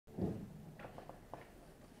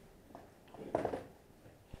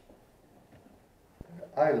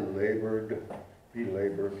I belabored,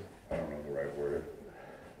 I don't know the right word.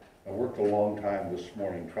 I worked a long time this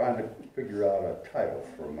morning trying to figure out a title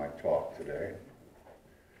for my talk today.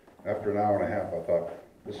 After an hour and a half, I thought,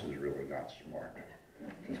 this is really not smart.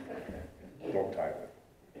 Just don't title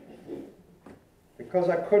it. Because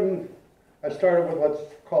I started with, let's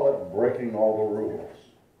call it breaking all the rules.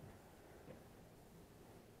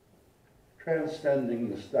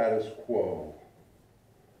 Transcending the status quo.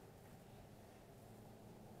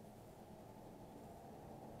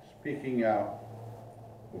 Speaking out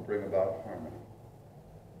will bring about harmony.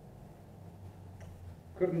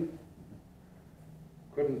 Couldn't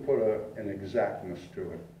put an exactness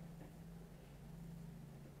to it.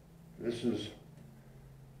 This is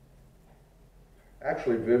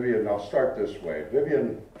actually Vivian. I'll start this way.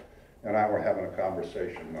 Vivian and I were having a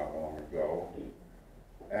conversation not long ago,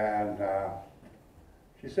 and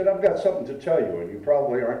she said, "I've got something to tell you, and you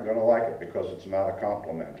probably aren't going to like it because it's not a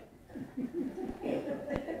compliment."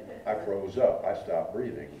 I froze up. I stopped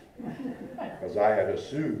breathing because I had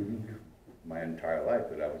assumed my entire life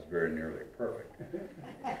that I was very nearly perfect.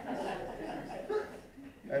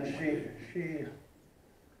 And she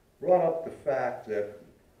brought up the fact that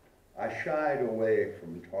I shied away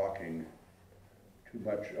from talking too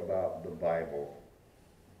much about the Bible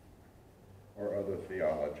or other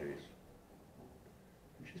theologies.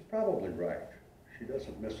 And she's probably right. She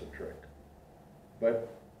doesn't miss a trick.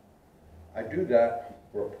 But I do that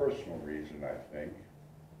for a personal reason, I think.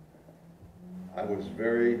 I was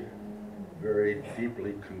very, very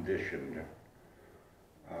deeply conditioned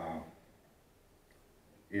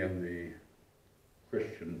in the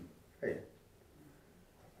Christian faith.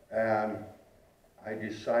 And I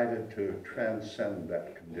decided to transcend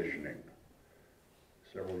that conditioning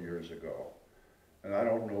several years ago. And I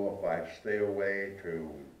don't know if I stay away to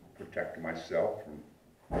protect myself from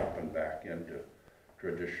dropping back into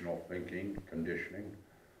traditional thinking, conditioning,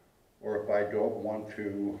 or if I don't want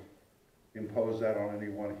to impose that on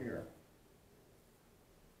anyone here.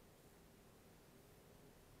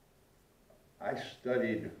 I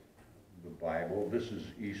studied the Bible. This is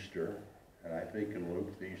Easter, and I think in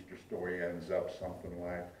Luke the Easter story ends up something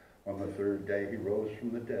like, on the third day he rose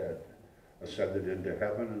from the dead, ascended into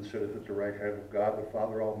heaven, and sitteth at the right hand of God the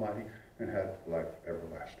Father Almighty, and had life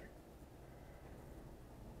everlasting.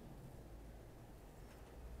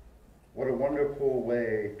 What a wonderful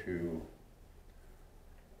way to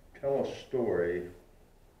tell a story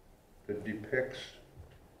that depicts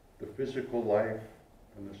the physical life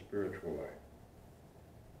and the spiritual life.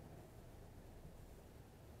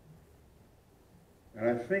 And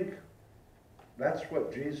I think that's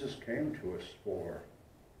what Jesus came to us for,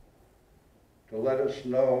 to let us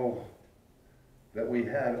know that we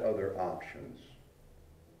had other options.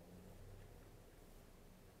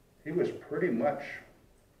 He was pretty much,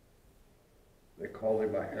 they called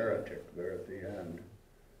him a heretic there at the end,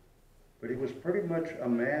 but he was pretty much a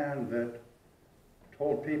man that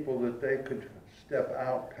told people that they could step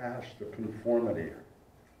out past the conformity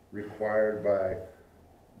required by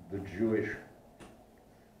the Jewish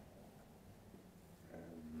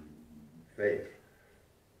faith,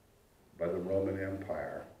 by the Roman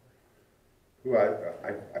Empire, who I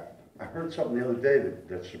heard something the other day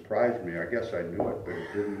that surprised me. I guess I knew it, but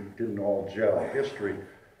it didn't all gel. History,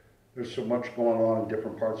 there's so much going on in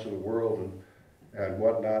different parts of the world and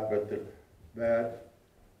whatnot, but that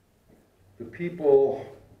the people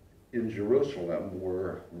in Jerusalem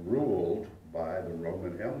were ruled by the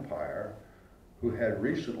Roman Empire, who had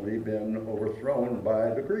recently been overthrown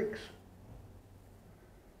by the Greeks.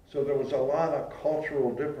 So there was a lot of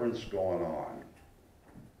cultural difference going on,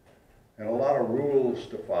 and a lot of rules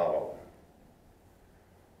to follow.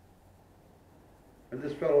 And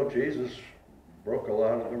this fellow Jesus broke a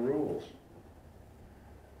lot of the rules.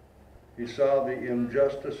 He saw the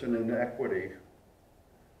injustice and inequity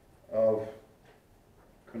of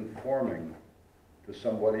conforming to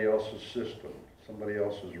somebody else's system, somebody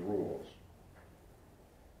else's rules.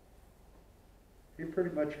 He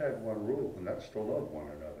pretty much had one rule, and that's to love one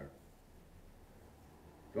another.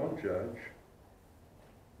 Don't judge.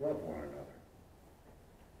 Love one another.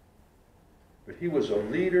 But he was a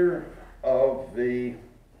leader of the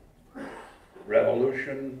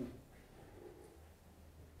revolution,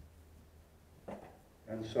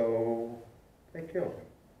 and so they killed him.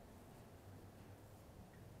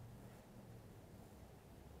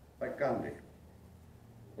 Like Gandhi,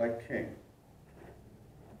 like King.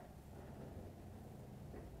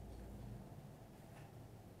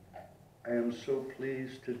 I am so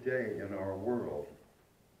pleased today in our world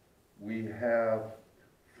we have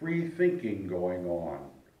free thinking going on,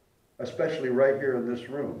 especially right here in this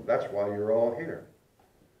room. That's why you're all here.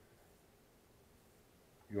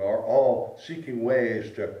 You are all seeking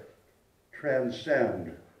ways to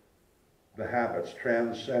transcend the habits,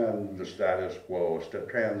 transcend the status quo, to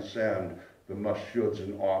transcend the must, shoulds,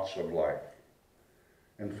 and oughts of life.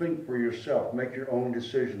 And think for yourself. Make your own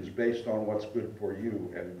decisions based on what's good for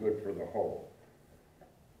you and good for the whole.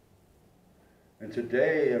 And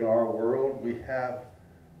today in our world, we have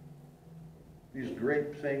these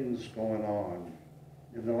great things going on.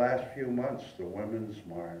 In the last few months, the Women's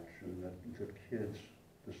March and the kids,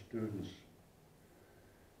 the students.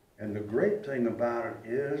 And the great thing about it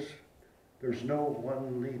is there's no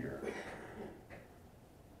one leader,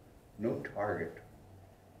 no target.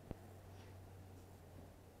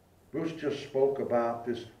 Bruce just spoke about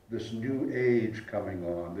this new age coming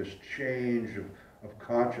on, this change of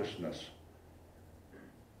consciousness.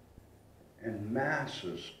 And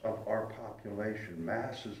masses of our population,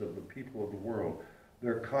 masses of the people of the world,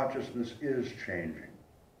 their consciousness is changing.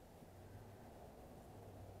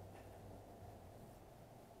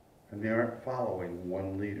 And they aren't following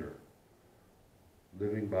one leader,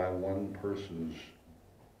 living by one person's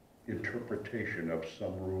interpretation of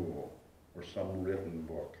some rule or some written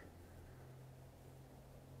book.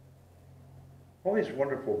 All these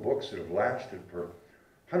wonderful books that have lasted for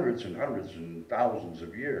hundreds and hundreds and thousands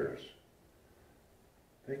of years,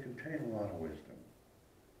 they contain a lot of wisdom.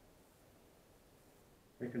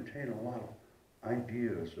 They contain a lot of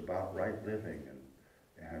ideas about right living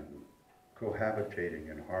and cohabitating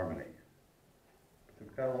in harmony. But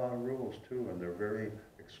they've got a lot of rules too, and they're very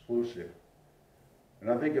exclusive. And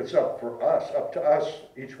I think it's up to us,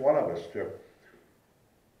 each one of us, to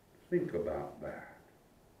think about that.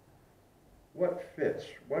 What fits?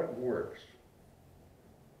 What works?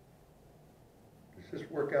 Does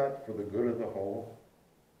this work out for the good of the whole?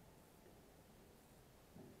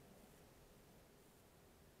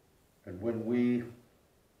 And when we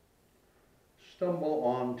stumble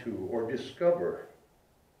onto or discover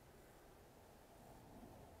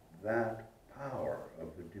that power of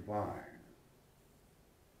the divine,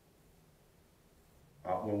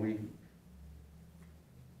 when we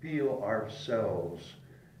feel ourselves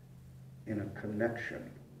in a connection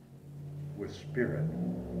with Spirit,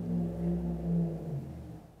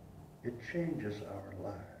 it changes our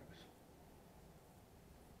lives.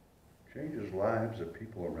 Changes lives of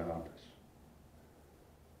people around us.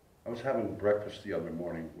 I was having breakfast the other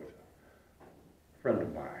morning with a friend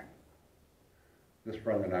of mine. This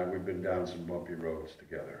friend and I, we've been down some bumpy roads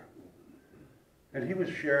together. And he was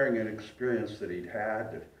sharing an experience that he'd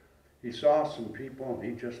had, that he saw some people and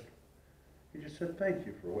he just said, thank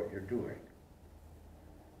you for what you're doing.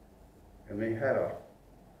 And they had a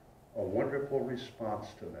wonderful response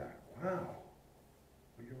to that. Wow,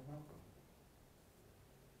 well, you're welcome.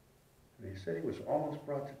 And he said he was almost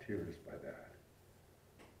brought to tears by that.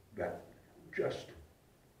 That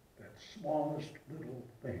smallest little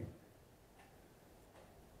thing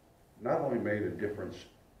not only made a difference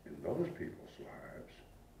in those people's lives,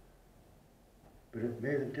 but it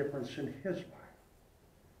made a difference in his life.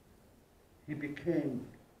 He became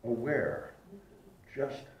aware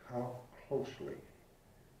just how closely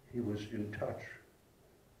he was in touch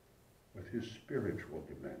with his spiritual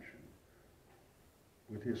dimension,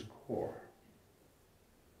 with his core.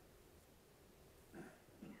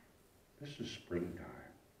 This is springtime.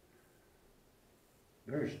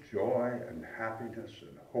 There's joy and happiness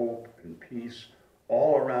and hope and peace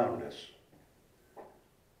all around us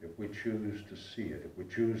if we choose to see it, if we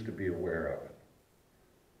choose to be aware of it.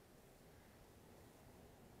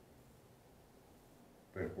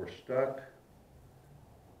 But if we're stuck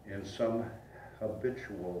in some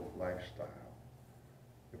habitual lifestyle,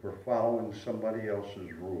 if we're following somebody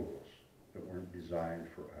else's rules that weren't designed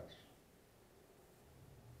for us,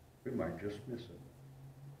 we might just miss it.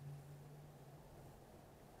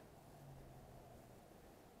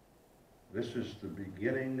 This is the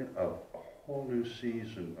beginning of a whole new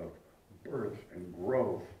season of birth and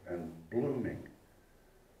growth and blooming,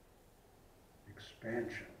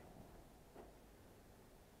 expansion.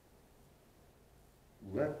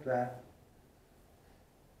 Let that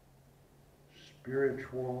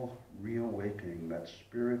spiritual reawakening, that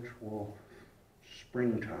spiritual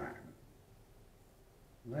springtime,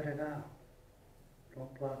 let it out.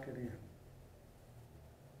 Don't block it in.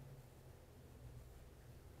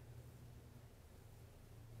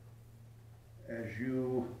 As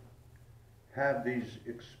you have these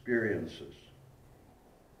experiences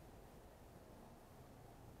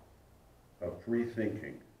of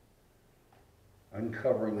rethinking,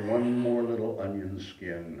 uncovering one more little onion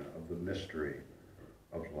skin of the mystery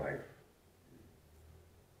of life,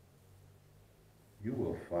 you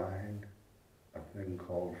will find a thing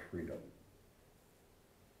called freedom.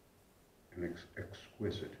 and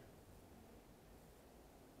exquisite.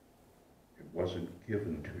 It wasn't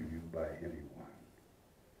given to you by anyone.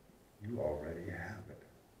 You already have it.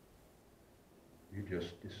 You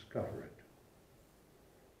just discover it.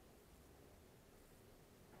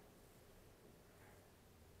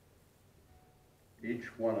 Each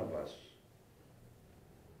one of us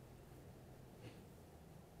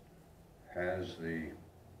has the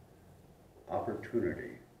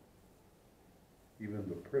opportunity, even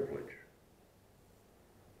the privilege,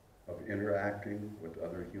 of interacting with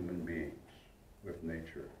other human beings, with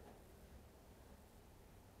nature,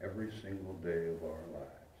 every single day of our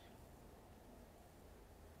lives.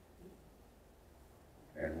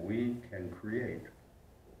 And we can create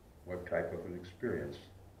what type of an experience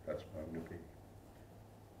that's going to be.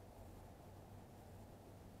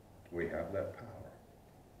 We have that power.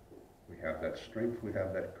 We have that strength. We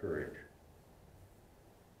have that courage.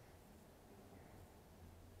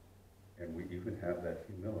 And we even have that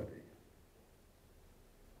humility.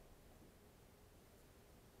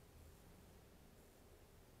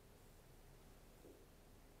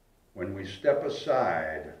 When we step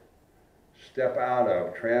aside, step out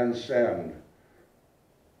of, transcend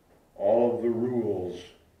all of the rules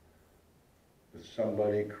that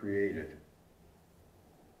somebody created,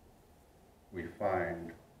 we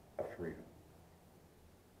find a freedom.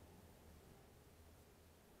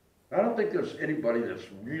 I don't think there's anybody that's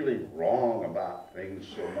really wrong about things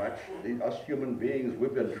so much. Us human beings,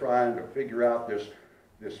 we've been trying to figure out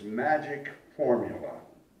this magic formula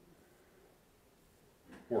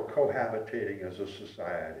for cohabitating as a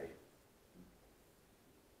society.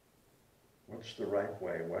 What's the right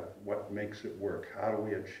way? What makes it work? How do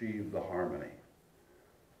we achieve the harmony?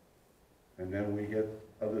 And then we get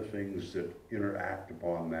other things that interact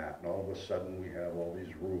upon that, and all of a sudden we have all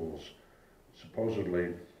these rules,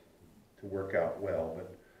 supposedly to work out well,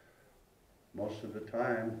 but most of the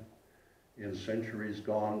time, in centuries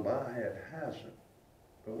gone by, it hasn't.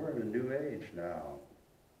 But we're in a new age now.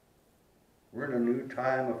 We're in a new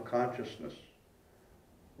time of consciousness.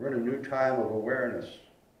 We're in a new time of awareness.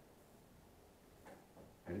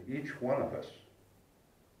 And each one of us,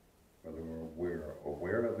 whether we're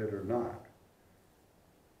aware of it or not,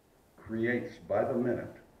 creates by the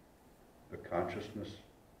minute the consciousness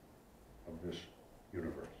of this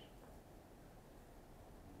universe.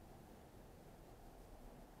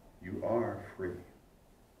 You are free.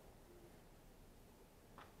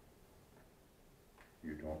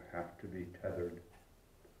 You don't have to be tethered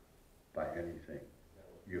by anything.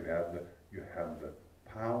 You have the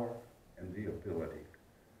power and the ability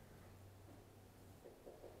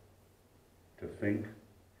to think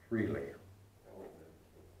freely,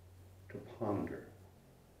 to ponder.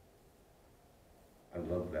 I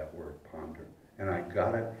love that word, ponder. And I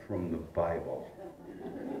got it from the Bible,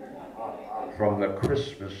 from the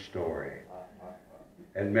Christmas story.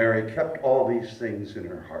 And Mary kept all these things in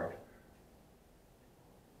her heart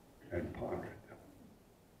and pondered them.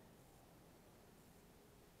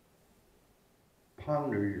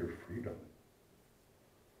 Ponder your freedom.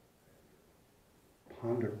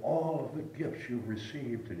 Ponder all of the gifts you've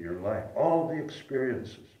received in your life, all the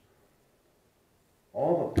experiences,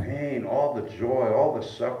 all the pain, all the joy, all the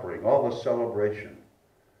suffering, all the celebration.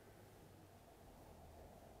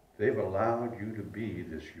 They've allowed you to be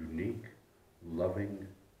this unique, loving,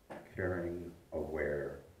 caring,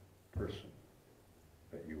 aware person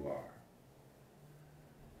that you are.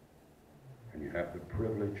 And you have the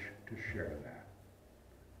privilege to share that.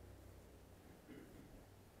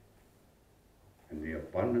 And the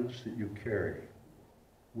abundance that you carry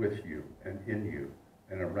with you and in you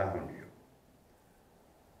and around you,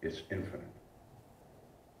 it's infinite.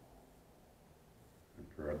 And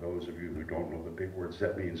for those of you who don't know the big words,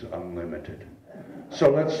 that means unlimited. So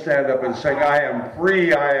let's stand up and sing, I am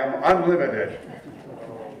free, I am unlimited.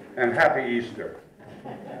 And happy Easter.